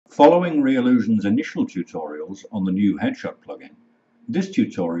Following Reallusion's initial tutorials on the new Headshot plugin, this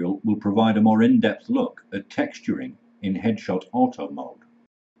tutorial will provide a more in-depth look at texturing in Headshot Auto mode.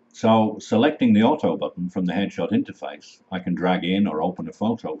 So, selecting the Auto button from the Headshot interface, I can drag in or open a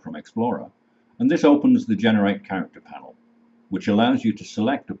photo from Explorer, and this opens the Generate Character panel, which allows you to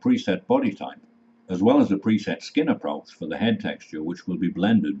select a preset body type, as well as a preset skin approach for the head texture, which will be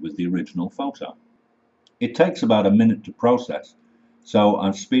blended with the original photo. It takes about a minute to process, so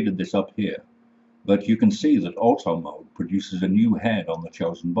I've speeded this up here, but you can see that Auto mode produces a new head on the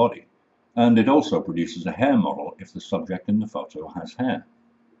chosen body, and it also produces a hair model if the subject in the photo has hair.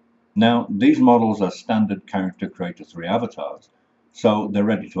 Now, these models are standard Character Creator 3 avatars, so they're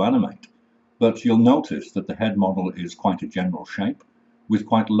ready to animate, but you'll notice that the head model is quite a general shape, with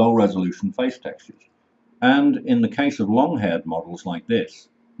quite low resolution face textures. And in the case of long-haired models like this,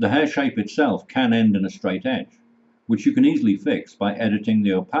 the hair shape itself can end in a straight edge, which you can easily fix by editing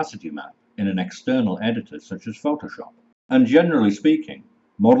the opacity map in an external editor such as Photoshop. And generally speaking,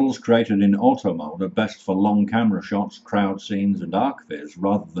 models created in Auto mode are best for long camera shots, crowd scenes and arc viz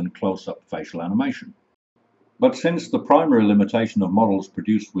rather than close-up facial animation. But since the primary limitation of models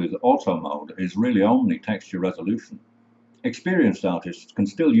produced with Auto mode is really only texture resolution, experienced artists can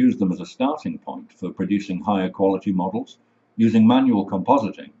still use them as a starting point for producing higher quality models using manual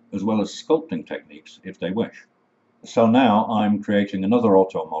compositing as well as sculpting techniques if they wish. So now I'm creating another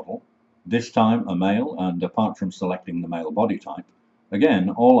Auto model, this time a male, and apart from selecting the male body type, again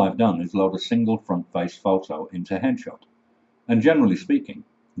all I've done is load a single front face photo into Headshot. And generally speaking,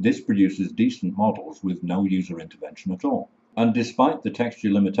 this produces decent models with no user intervention at all. And despite the texture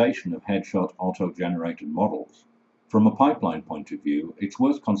limitation of Headshot auto-generated models, from a pipeline point of view, it's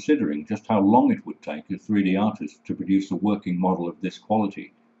worth considering just how long it would take a 3D artist to produce a working model of this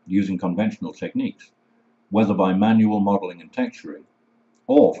quality using conventional techniques, whether by manual modeling and texturing,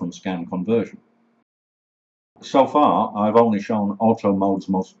 or from scan conversion. So far, I've only shown Auto mode's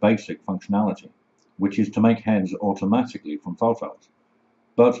most basic functionality, which is to make heads automatically from photos.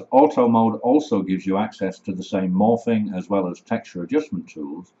 But Auto mode also gives you access to the same morphing as well as texture adjustment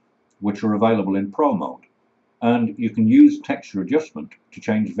tools, which are available in Pro mode, and you can use texture adjustment to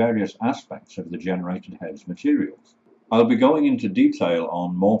change various aspects of the generated head's materials. I'll be going into detail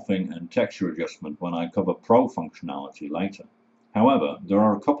on morphing and texture adjustment when I cover Pro functionality later. However, there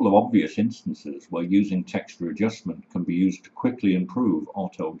are a couple of obvious instances where using texture adjustment can be used to quickly improve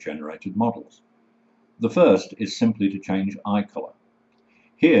auto-generated models. The first is simply to change eye color.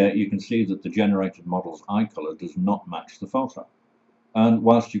 Here you can see that the generated model's eye color does not match the photo. And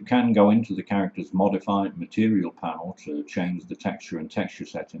whilst you can go into the character's Modify Material panel to change the texture and texture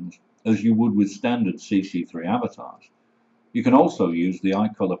settings, as you would with standard CC3 avatars, you can also use the eye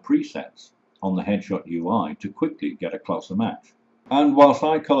color presets on the Headshot UI to quickly get a closer match. And whilst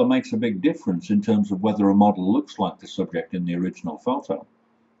eye color makes a big difference in terms of whether a model looks like the subject in the original photo,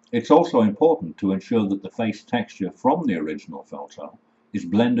 it's also important to ensure that the face texture from the original photo is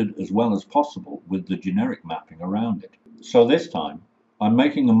blended as well as possible with the generic mapping around it. So this time, I'm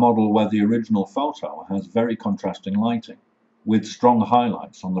making a model where the original photo has very contrasting lighting, with strong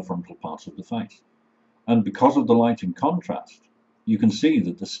highlights on the frontal parts of the face. And because of the lighting contrast, you can see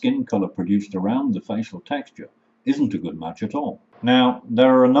that the skin color produced around the facial texture isn't a good match at all. Now,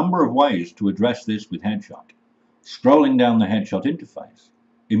 there are a number of ways to address this with Headshot. Scrolling down the Headshot interface,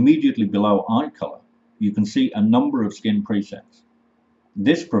 immediately below eye color, you can see a number of skin presets.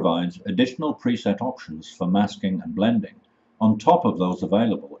 This provides additional preset options for masking and blending on top of those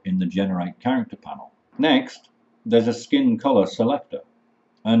available in the Generate Character panel. Next, there's a skin color selector,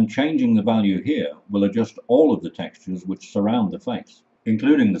 and changing the value here will adjust all of the textures which surround the face,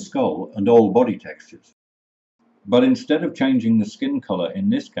 including the skull and all body textures. But instead of changing the skin color in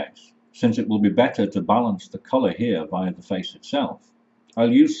this case, since it will be better to balance the color here via the face itself,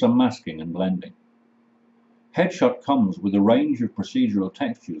 I'll use some masking and blending. Headshot comes with a range of procedural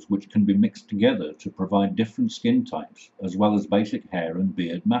textures which can be mixed together to provide different skin types, as well as basic hair and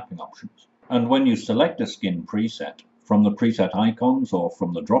beard mapping options. And when you select a skin preset from the preset icons or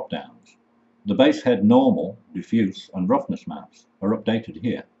from the drop-downs, the base head normal, diffuse, and roughness maps are updated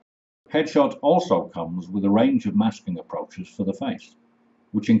here. Headshot also comes with a range of masking approaches for the face,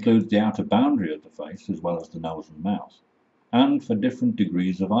 which includes the outer boundary of the face as well as the nose and mouth, and for different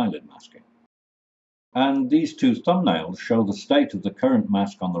degrees of eyelid masking. And these two thumbnails show the state of the current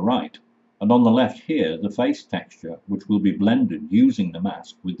mask on the right, and on the left here the face texture which will be blended using the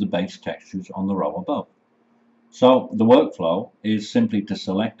mask with the base textures on the row above. So the workflow is simply to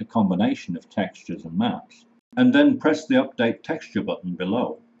select a combination of textures and maps, and then press the Update Texture button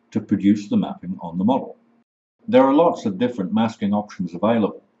below to produce the mapping on the model. There are lots of different masking options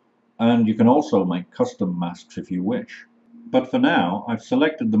available, and you can also make custom masks if you wish. But for now, I've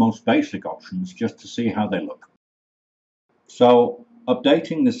selected the most basic options just to see how they look. So,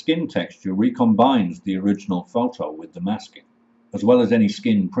 updating the skin texture recombines the original photo with the masking, as well as any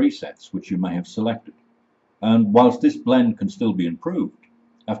skin presets which you may have selected. And whilst this blend can still be improved,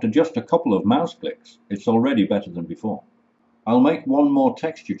 after just a couple of mouse clicks, it's already better than before. I'll make one more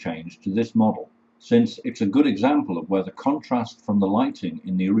texture change to this model, since it's a good example of where the contrast from the lighting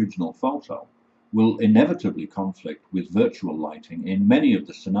in the original photo will inevitably conflict with virtual lighting in many of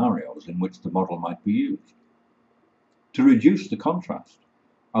the scenarios in which the model might be used. To reduce the contrast,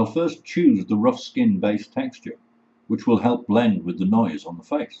 I'll first choose the rough skin base texture, which will help blend with the noise on the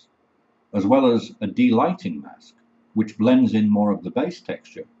face, as well as a delighting mask, which blends in more of the base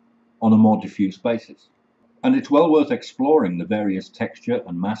texture on a more diffuse basis. And it's well worth exploring the various texture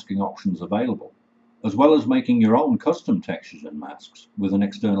and masking options available, as well as making your own custom textures and masks with an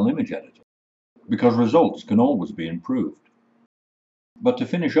external image editor, because results can always be improved. But to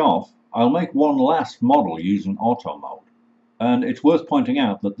finish off, I'll make one last model using auto mode, and it's worth pointing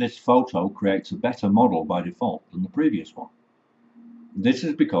out that this photo creates a better model by default than the previous one. This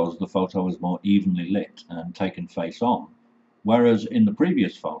is because the photo is more evenly lit and taken face on, whereas in the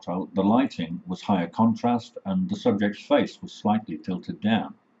previous photo the lighting was higher contrast and the subject's face was slightly tilted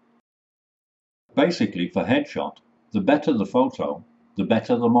down. Basically, for headshot, the better the photo, the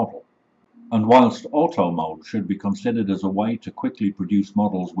better the model. And whilst auto mode should be considered as a way to quickly produce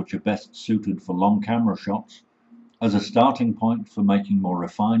models which are best suited for long camera shots, as a starting point for making more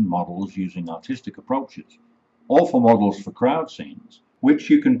refined models using artistic approaches, or for models for crowd scenes, which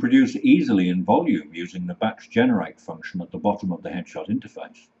you can produce easily in volume using the batch generate function at the bottom of the headshot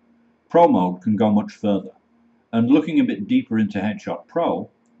interface, Pro mode can go much further, and looking a bit deeper into Headshot Pro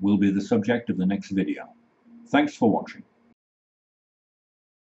will be the subject of the next video. Thanks for watching.